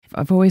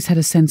I've always had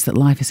a sense that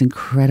life is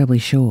incredibly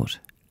short.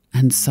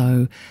 And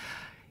so,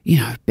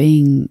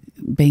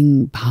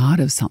 being part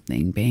of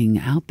something, being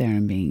out there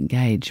and being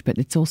engaged, but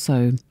it's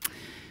also,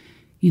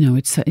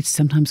 it's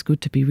sometimes good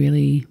to be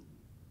really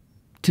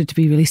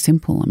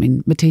simple. I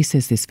mean, Matisse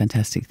says this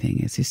fantastic thing.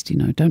 It's just,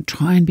 don't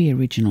try and be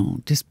original.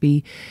 Just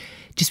be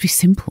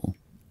simple.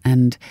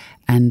 And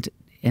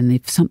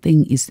if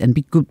something is, and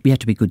be good, you have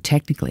to be good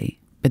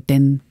technically, but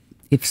then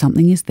if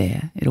something is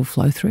there, it'll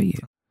flow through you.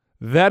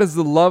 That is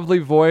the lovely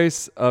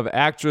voice of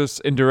actress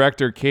and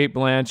director Cate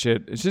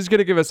Blanchett. She's going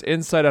to give us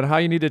insight on how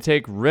you need to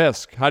take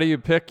risk. How do you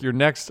pick your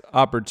next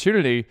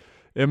opportunity?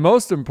 And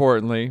most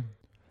importantly,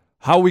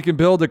 how we can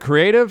build a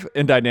creative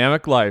and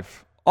dynamic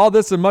life. All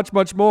this and much,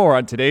 much more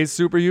on today's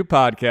Super You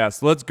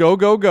podcast. Let's go,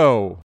 go,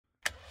 go.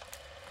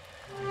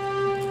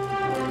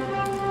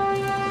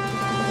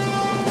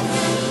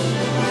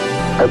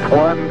 It's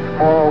one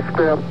small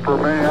step for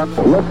man.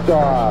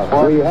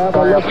 Liftoff. We have a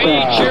liftoff.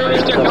 We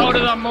choose to go to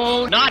the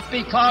moon, not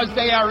because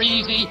they are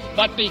easy,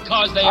 but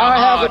because they are hard.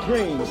 I have a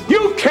dream.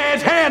 You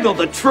can't handle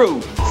the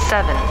truth.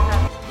 7,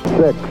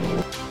 6,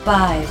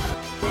 5,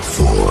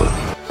 4,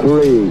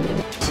 3,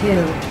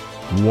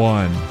 2,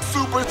 1.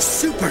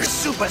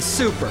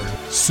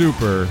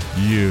 Super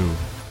You.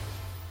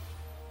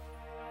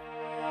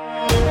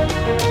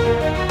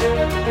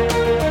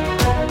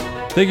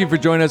 Thank you for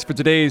joining us for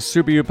today's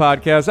Super You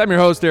podcast. I'm your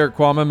host, Eric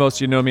Qualman. Most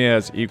of you know me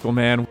as Equal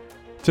Man.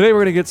 Today,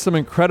 we're going to get some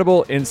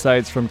incredible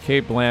insights from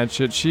Cate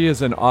Blanchett. She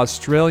is an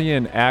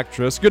Australian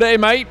actress. Good day,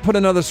 mate. Put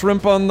another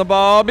shrimp on the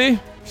barbie.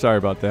 Sorry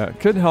about that.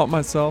 Couldn't help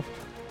myself.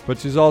 But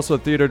she's also a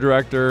theater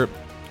director.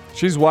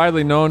 She's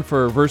widely known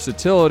for her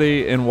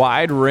versatility and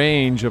wide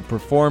range of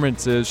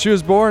performances. She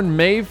was born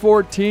May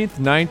 14th,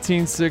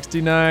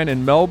 1969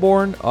 in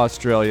Melbourne,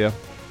 Australia.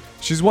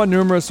 She's won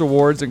numerous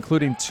awards,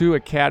 including 2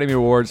 Academy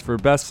Awards for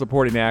Best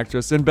Supporting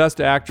Actress and Best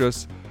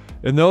Actress.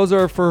 And those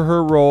are for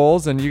her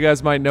roles, and you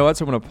guys might know it,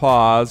 so I'm going to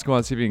pause. Go on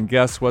and see if you can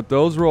guess what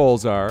those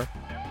roles are.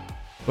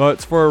 But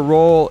it's for a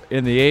role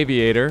in The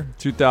Aviator,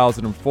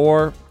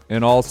 2004,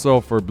 and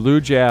also for Blue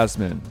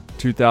Jasmine,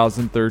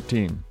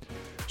 2013.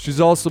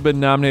 She's also been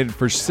nominated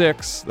for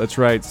 6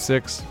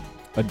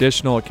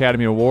 additional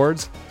Academy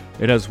Awards.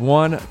 It has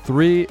won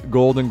 3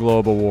 Golden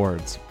Globe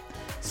Awards.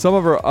 Some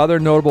of her other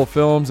notable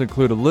films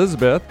include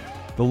Elizabeth,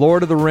 The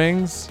Lord of the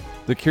Rings,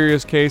 The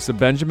Curious Case of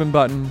Benjamin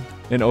Button,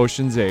 and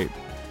Ocean's 8.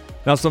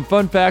 Now, some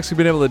fun facts we've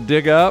been able to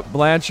dig up.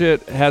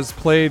 Blanchett has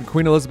played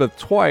Queen Elizabeth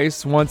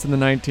twice, once in the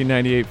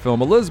 1998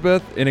 film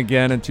Elizabeth, and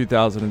again in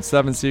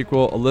 2007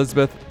 sequel,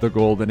 Elizabeth, The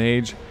Golden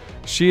Age.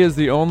 She is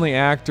the only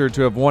actor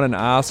to have won an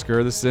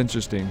Oscar. This is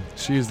interesting.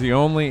 She is the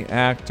only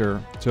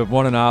actor to have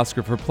won an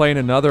Oscar for playing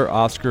another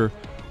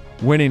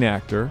Oscar-winning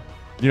actor.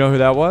 You know who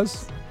that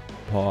was?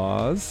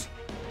 Pause.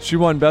 She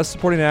won Best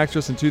Supporting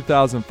Actress in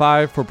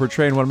 2005 for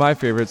portraying one of my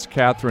favorites,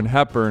 Katharine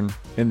Hepburn,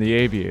 in The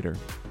Aviator.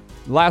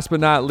 Last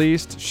but not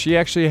least, she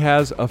actually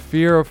has a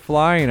fear of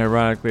flying,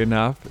 ironically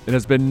enough, and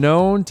has been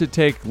known to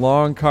take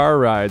long car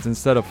rides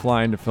instead of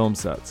flying to film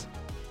sets.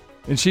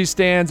 And she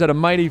stands at a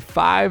mighty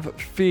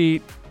 5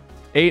 feet,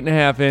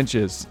 8.5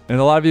 inches. And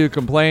a lot of you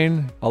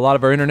complain, a lot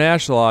of our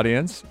international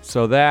audience,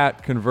 so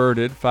that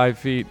converted 5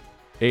 feet,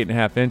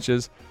 8.5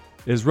 inches,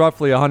 is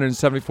roughly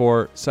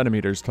 174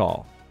 centimeters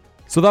tall.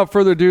 So without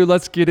further ado,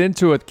 let's get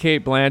into it with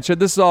Cate Blanchett.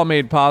 This is all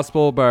made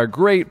possible by our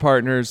great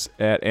partners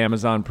at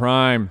Amazon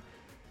Prime.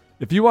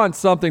 If you want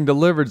something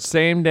delivered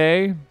same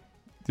day,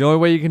 the only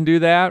way you can do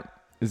that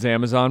is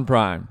Amazon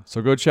Prime.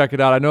 So go check it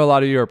out. I know a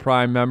lot of you are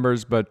Prime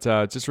members, but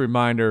just a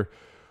reminder,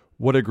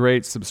 what a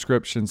great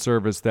subscription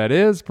service that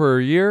is per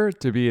year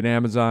to be an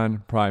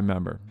Amazon Prime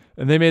member.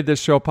 And they made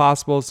this show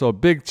possible, so a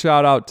big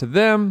shout out to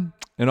them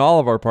and all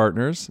of our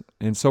partners.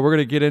 And so we're going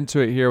to get into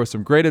it here with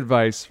some great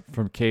advice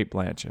from Cate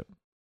Blanchett.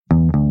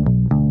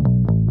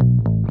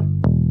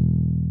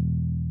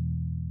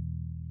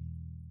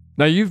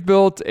 Now, you've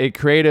built a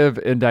creative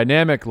and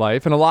dynamic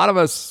life, and a lot of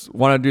us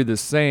want to do the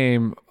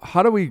same.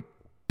 How do we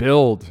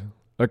build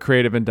a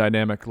creative and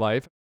dynamic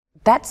life?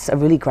 That's a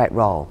really great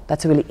role.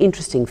 That's a really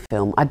interesting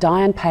film. I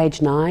die on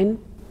page 9.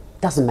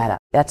 Doesn't matter.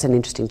 That's an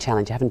interesting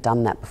challenge. I haven't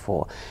done that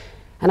before.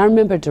 And I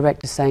remember a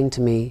director saying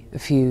to me a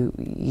few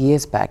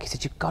years back, he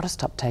said, "You've got to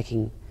stop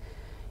taking,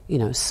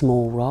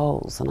 small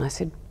roles." And I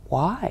said,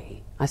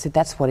 "Why?" I said,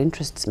 "That's what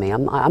interests me.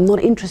 I'm not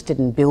interested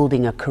in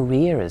building a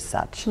career as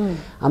such.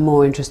 I'm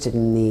more interested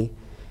in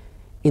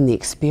the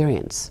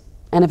experience.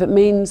 And if it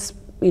means,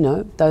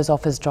 those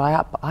offers dry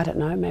up, I don't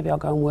know, maybe I'll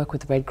go and work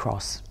with the Red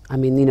Cross. I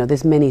mean,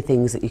 there's many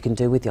things that you can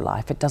do with your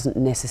life. It doesn't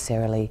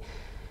necessarily,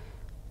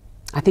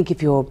 I think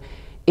if you're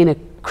in a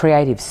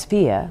creative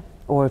sphere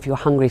or if you're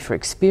hungry for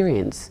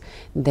experience,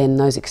 then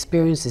those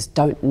experiences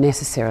don't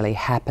necessarily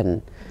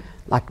happen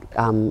like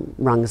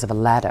rungs of a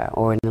ladder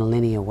or in a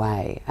linear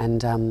way.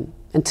 And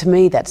to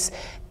me, that's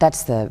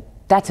a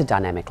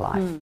dynamic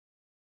life.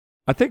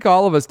 I think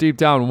all of us deep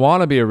down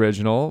want to be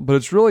original, but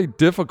it's really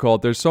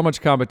difficult. There's so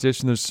much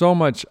competition. There's so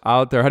much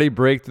out there. How do you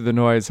break through the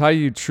noise? How do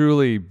you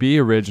truly be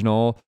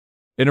original?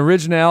 In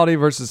originality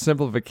versus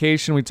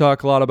simplification, we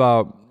talk a lot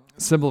about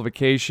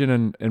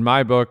simplification in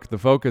my book, The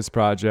Focus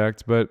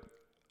Project, but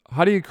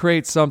how do you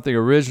create something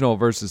original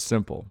versus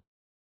simple?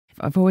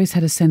 I've always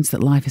had a sense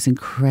that life is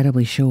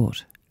incredibly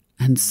short.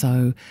 And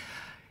so,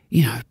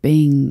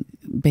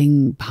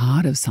 being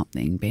part of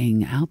something,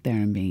 being out there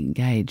and being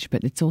engaged,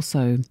 but it's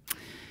also,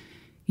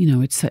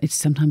 it's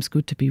sometimes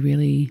good to be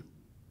really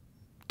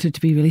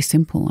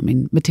simple. I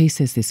mean, Matisse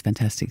says this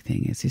fantastic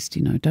thing is just,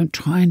 don't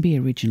try and be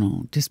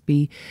original. Just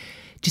be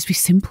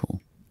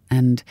simple.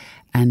 And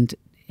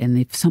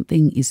if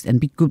something is, and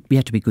be good, you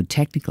have to be good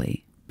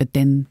technically, but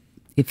then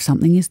if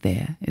something is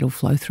there, it'll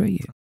flow through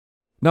you.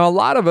 Now, a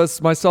lot of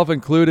us, myself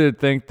included,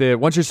 think that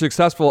once you're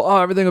successful,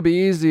 everything will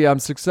be easy. I'm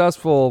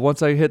successful.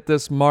 Once I hit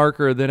this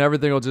marker, then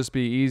everything will just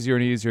be easier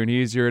and easier and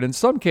easier. And in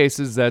some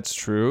cases, that's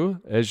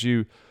true. As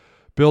you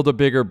build a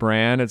bigger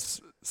brand,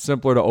 it's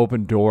simpler to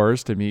open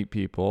doors to meet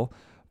people.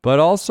 But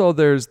also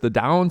there's the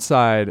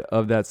downside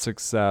of that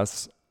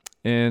success.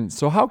 And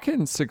so how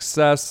can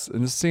success,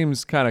 and this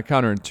seems kind of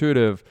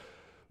counterintuitive,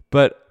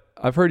 but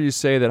I've heard you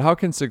say that how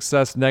can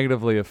success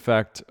negatively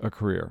affect a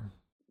career?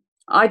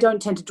 I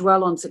don't tend to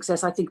dwell on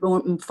success. I think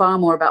far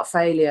more about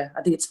failure.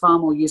 I think it's far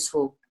more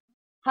useful.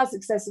 How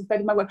success has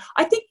affected my work.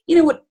 I think,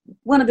 what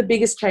one of the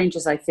biggest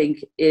changes, I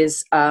think,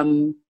 is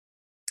the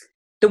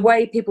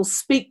way people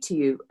speak to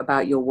you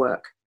about your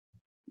work.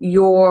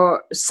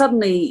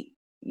 Suddenly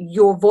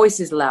your voice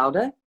is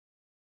louder,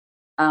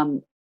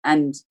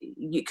 and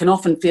you can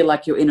often feel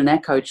like you're in an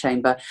echo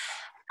chamber.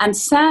 And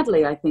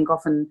sadly, I think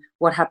often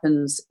what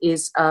happens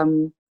is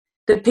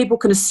that people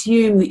can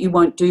assume that you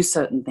won't do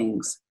certain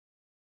things.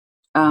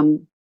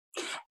 And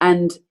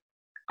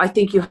I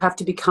think you have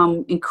to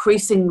become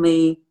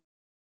increasingly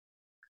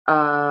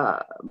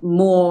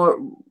more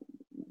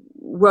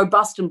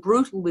robust and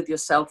brutal with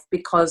yourself,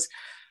 because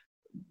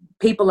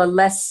people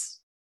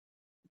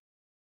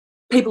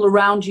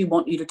around you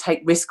want you to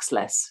take risks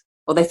less,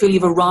 or they feel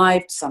you've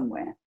arrived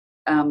somewhere,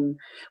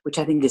 which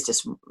I think is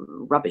just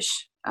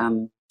rubbish.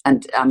 And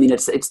I mean,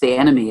 it's the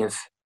enemy of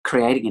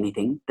creating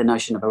anything, the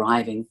notion of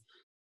arriving.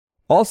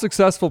 All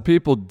successful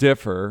people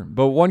differ,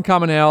 but one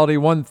commonality,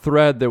 one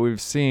thread that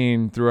we've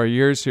seen through our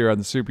years here on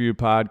the Super You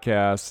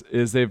podcast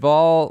is they've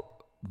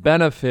all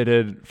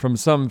benefited from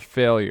some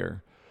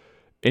failure.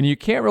 And you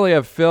can't really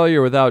have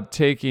failure without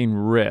taking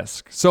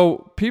risk.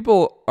 So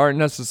people aren't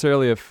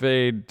necessarily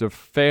afraid to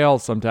fail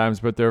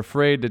sometimes, but they're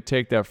afraid to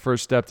take that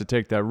first step, to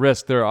take that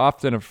risk. They're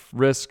often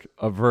risk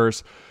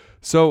averse.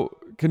 So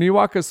can you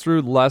walk us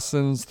through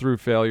lessons through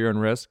failure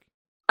and risk?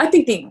 I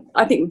think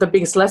the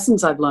biggest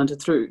lessons I've learned are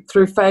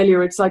through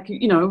failure. It's like,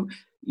 you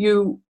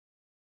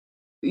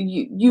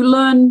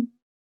learn,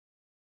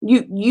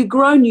 you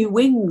grow new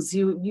wings.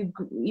 You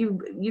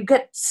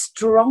get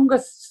stronger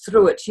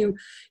through it.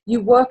 You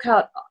work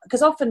out,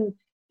 because often,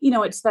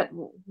 it's that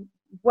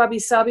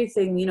wabi-sabi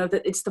thing,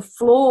 that it's the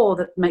flaw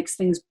that makes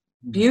things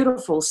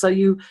beautiful.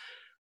 So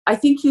I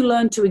think you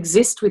learn to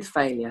exist with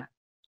failure.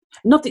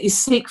 Not that you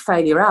seek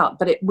failure out,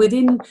 but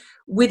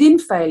within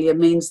failure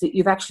means that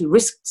you've actually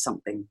risked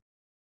something.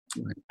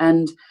 Right.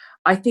 And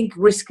I think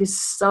risk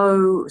is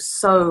so,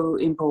 so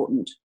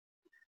important.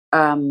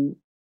 And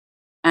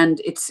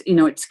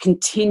it's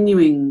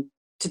continuing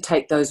to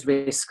take those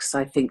risks,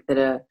 I think, that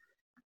are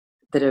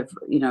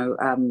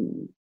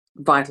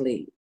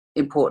vitally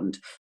important.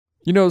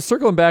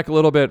 Circling back a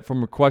little bit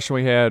from a question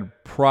we had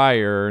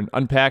prior and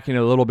unpacking it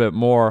a little bit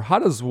more, how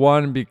does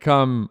one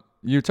become,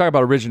 you talk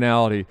about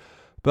originality,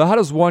 but how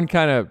does one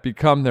kind of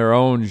become their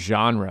own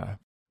genre?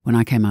 When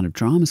I came out of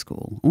drama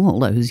school all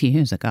those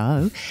years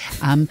ago,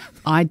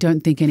 I don't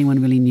think anyone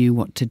really knew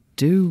what to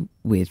do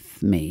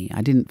with me.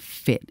 I didn't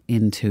fit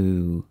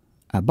into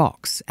a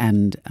box,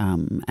 and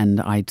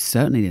I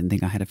certainly didn't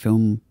think I had a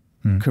film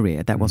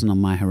career. That wasn't on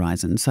my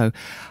horizon. So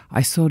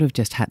I sort of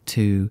just had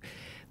to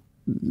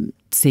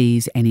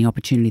seize any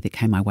opportunity that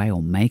came my way,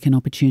 or make an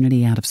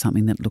opportunity out of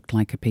something that looked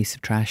like a piece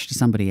of trash to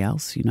somebody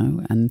else,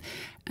 and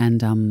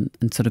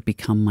sort of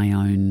become my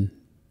own.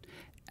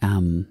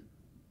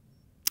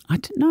 I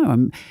don't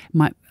know.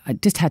 I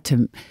just had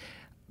to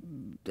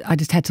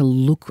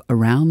look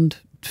around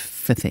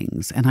for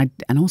things, and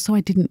also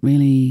I didn't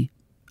really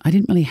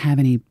have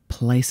any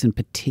place in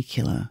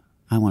particular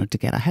I wanted to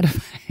get. I had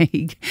a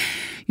vague,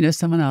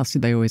 someone asked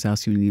you, they always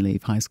ask you when you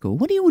leave high school,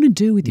 what do you want to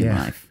do with your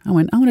life? I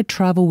went, I want to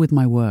travel with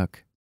my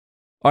work.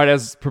 All right,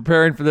 as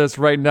preparing for this,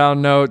 writing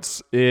down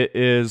notes, it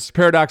is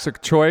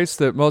paradoxical choice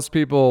that most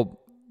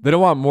people, they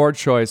don't want more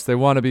choice. They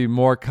want to be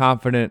more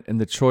confident in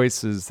the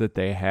choices that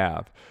they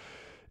have.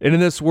 And in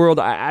this world,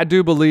 I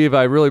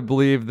really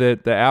believe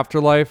that the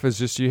afterlife is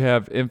just, you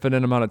have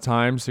infinite amount of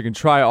time. So you can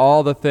try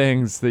all the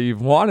things that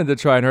you've wanted to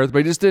try on earth, but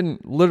you just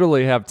didn't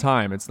literally have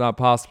time. It's not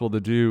possible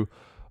to do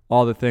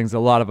all the things a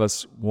lot of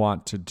us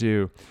want to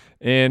do.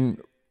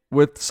 And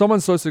with someone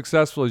so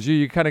successful as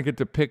you kind of get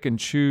to pick and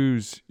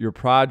choose your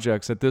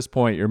projects at this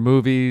point, your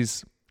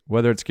movies,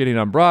 whether it's getting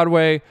on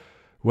Broadway,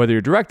 whether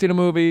you're directing a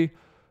movie.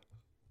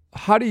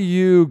 How do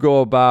you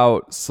go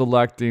about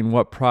selecting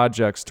what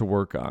projects to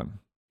work on?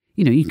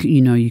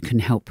 You can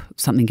help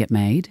something get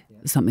made,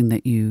 something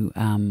that you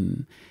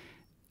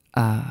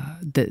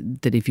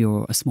that if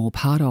you're a small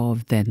part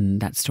of, then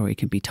that story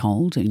can be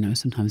told.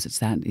 Sometimes it's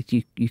that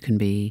you can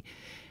be,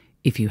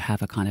 if you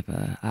have a kind of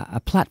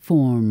a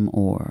platform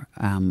or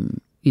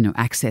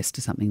access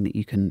to something that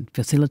you can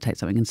facilitate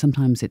something. And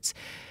sometimes it's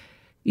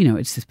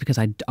just because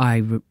I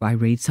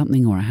read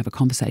something or I have a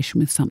conversation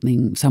with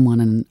someone,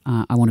 and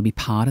I want to be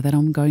part of that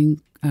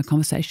ongoing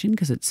conversation,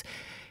 because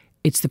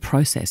it's the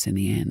process in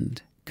the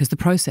end. Because the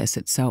process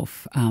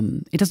itself,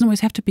 it doesn't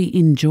always have to be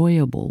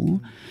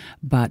enjoyable,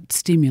 but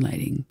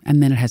stimulating.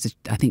 And then I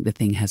think the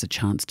thing has a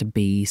chance to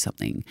be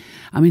something.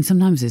 I mean,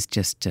 sometimes it's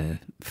just to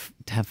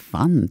have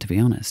fun, to be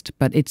honest.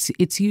 But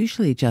it's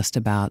usually just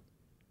about,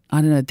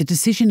 I don't know, the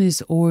decision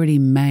is already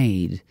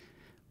made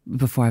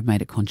before I've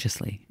made it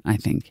consciously, I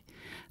think.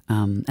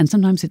 And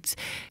sometimes it's,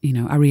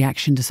 a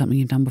reaction to something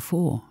you've done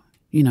before.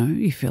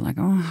 You feel like,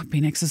 oh, I've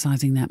been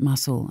exercising that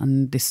muscle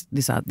and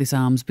this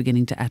arm's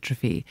beginning to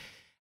atrophy.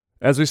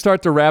 As we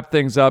start to wrap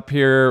things up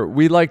here,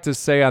 we like to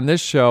say on this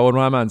show and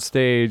when I'm on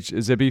stage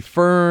is to be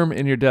firm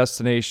in your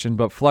destination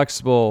but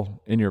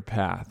flexible in your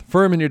path.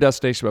 Firm in your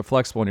destination but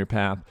flexible in your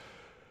path.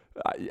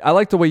 I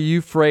like the way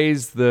you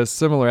phrase this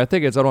similar. I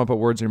think I don't want to put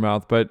words in your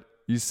mouth, but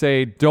you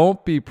say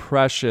don't be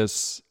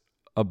precious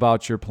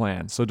about your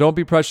plans. So don't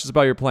be precious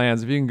about your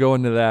plans. If you can go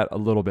into that a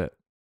little bit.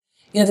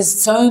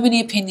 There's so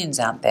many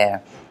opinions out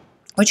there,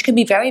 which can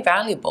be very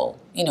valuable,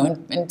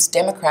 and it's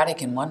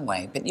democratic in one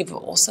way, but you've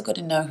also got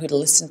to know who to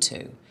listen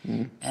to.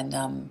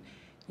 And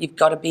you've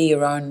got to be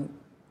your own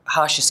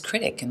harshest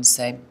critic and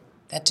say,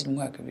 that didn't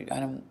work,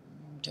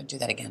 don't do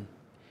that again.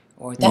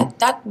 Or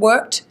that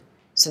worked,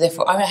 so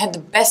therefore, I had the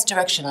best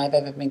direction I've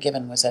ever been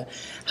given was a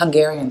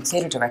Hungarian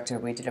theatre director.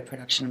 We did a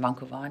production of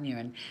Uncle Vanya,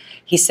 and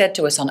he said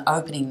to us on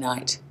opening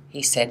night,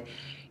 he said,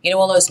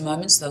 all those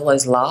moments, all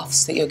those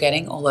laughs that you're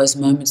getting, all those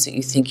moments that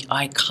you think,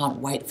 I can't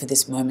wait for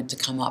this moment to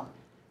come up,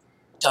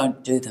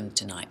 don't do them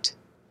tonight.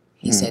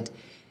 He said,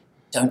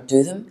 don't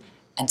do them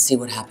and see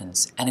what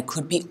happens. And it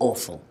could be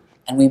awful.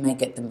 And we may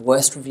get the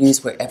worst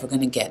reviews we're ever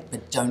going to get,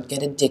 but don't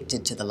get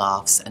addicted to the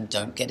laughs and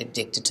don't get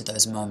addicted to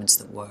those moments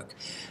that work.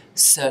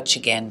 Search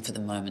again for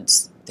the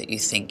moments that you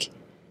think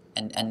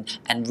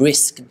and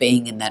risk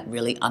being in that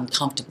really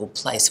uncomfortable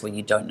place where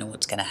you don't know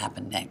what's going to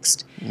happen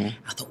next.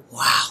 I thought,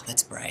 wow,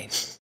 that's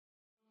brave.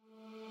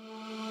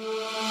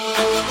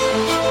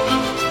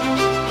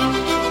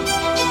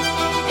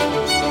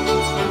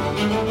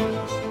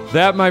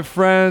 That, my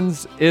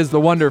friends, is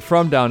the wonder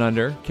from Down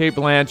Under, Cate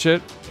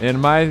Blanchett.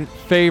 And my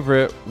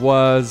favorite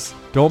was,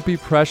 don't be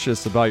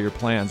precious about your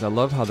plans. I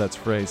love how that's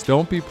phrased.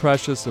 Don't be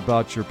precious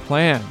about your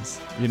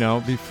plans.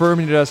 Be firm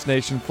in your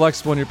destination,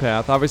 flexible in your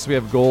path. Obviously, we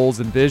have goals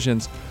and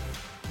visions.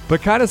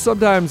 But kind of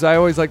sometimes I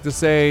always like to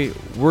say,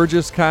 we're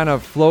just kind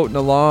of floating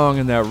along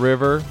in that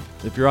river.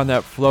 If you're on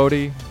that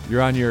floaty,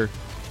 you're on your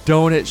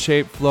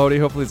donut-shaped floaty.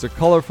 Hopefully it's a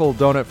colorful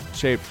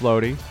donut-shaped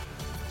floaty.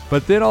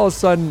 But then all of a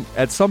sudden,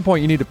 at some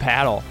point, you need to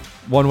paddle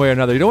one way or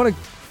another. You don't want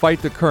to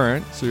fight the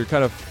current, so you're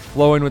kind of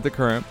flowing with the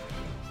current.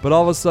 But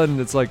all of a sudden,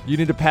 it's like you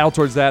need to paddle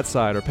towards that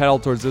side or paddle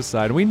towards this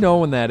side. And we know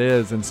when that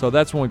is, and so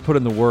that's when we put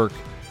in the work.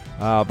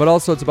 But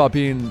also it's about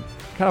being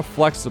kind of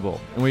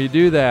flexible. And when you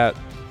do that,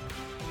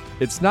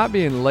 it's not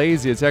being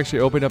lazy. It's actually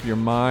opening up your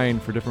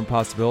mind for different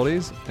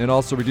possibilities and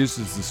also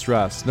reduces the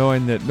stress,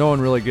 knowing that no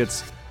one really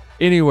gets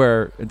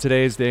anywhere in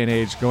today's day and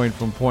age going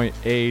from point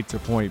A to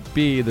point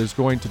B. There's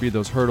going to be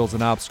those hurdles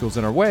and obstacles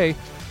in our way.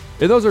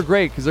 And those are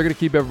great because they're going to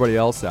keep everybody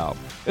else out.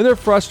 And they're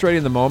frustrating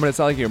in the moment. It's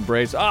not like you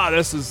embrace,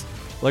 this is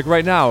like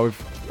right now.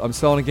 If I'm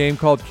selling a game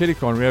called Kitty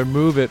Corn. We had to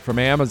move it from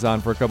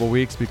Amazon for a couple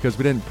weeks because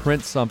we didn't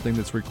print something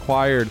that's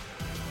required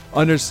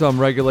under some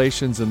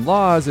regulations and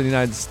laws in the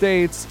United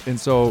States. And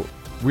so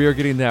we are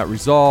getting that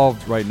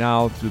resolved right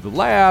now through the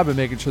lab and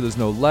making sure there's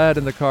no lead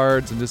in the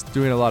cards and just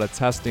doing a lot of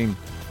testing.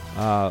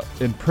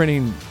 In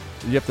printing,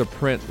 you have to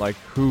print like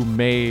who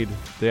made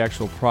the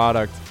actual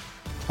product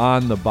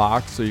on the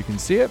box so you can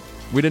see it.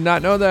 We did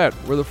not know that.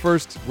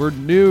 We're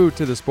new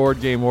to this board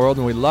game world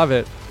and we love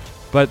it.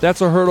 But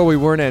that's a hurdle we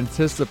weren't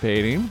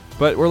anticipating.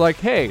 But we're like,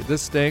 hey,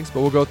 this stinks,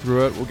 but we'll go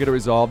through it. We'll get it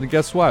resolved. And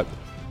guess what?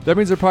 That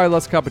means there's probably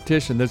less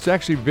competition. It's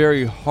actually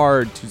very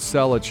hard to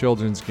sell a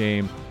children's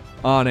game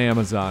on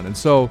Amazon. And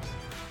so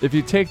if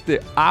you take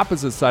the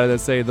opposite side of that,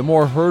 say the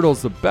more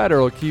hurdles, the better.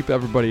 It'll keep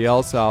everybody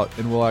else out,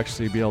 and we'll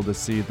actually be able to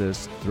see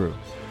this through.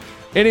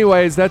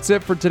 Anyways, that's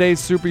it for today's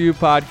Super You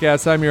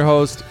podcast. I'm your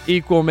host,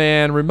 Equal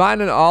Man,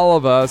 reminding all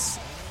of us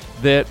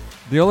that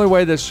the only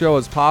way this show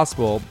is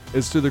possible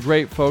is through the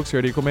great folks here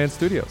at Equal Man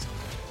Studios.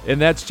 And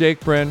that's Jake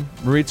Brin,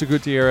 Maritza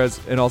Gutierrez,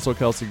 and also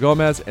Kelsey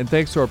Gomez. And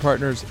thanks to our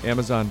partners,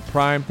 Amazon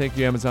Prime. Thank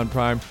you, Amazon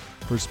Prime,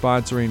 for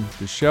sponsoring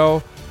the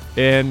show.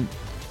 And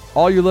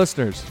all you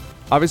listeners,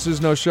 obviously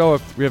there's no show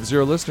if we have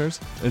 0 listeners.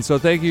 And so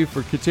thank you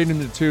for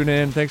continuing to tune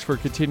in. Thanks for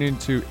continuing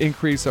to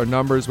increase our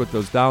numbers with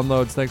those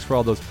downloads. Thanks for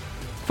all those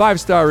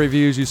 5-star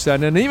reviews you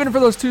send in, and even for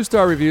those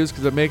 2-star reviews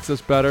because it makes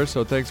us better.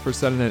 So thanks for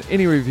sending in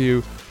any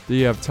review that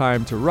you have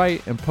time to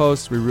write and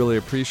post. We really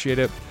appreciate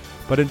it.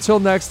 But until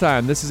next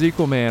time, this is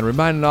Equal Man,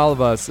 reminding all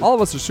of us are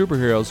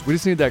superheroes. We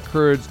just need that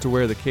courage to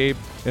wear the cape.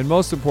 And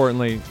most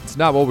importantly, it's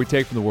not what we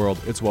take from the world,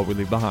 it's what we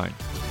leave behind.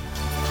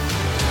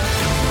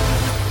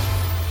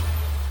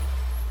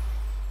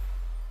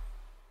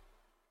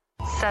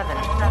 Seven,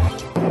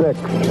 6,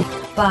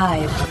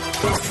 5,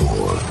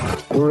 4,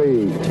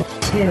 3,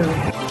 2,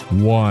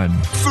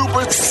 1.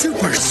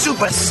 Super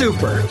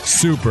you.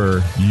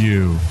 Super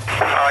you.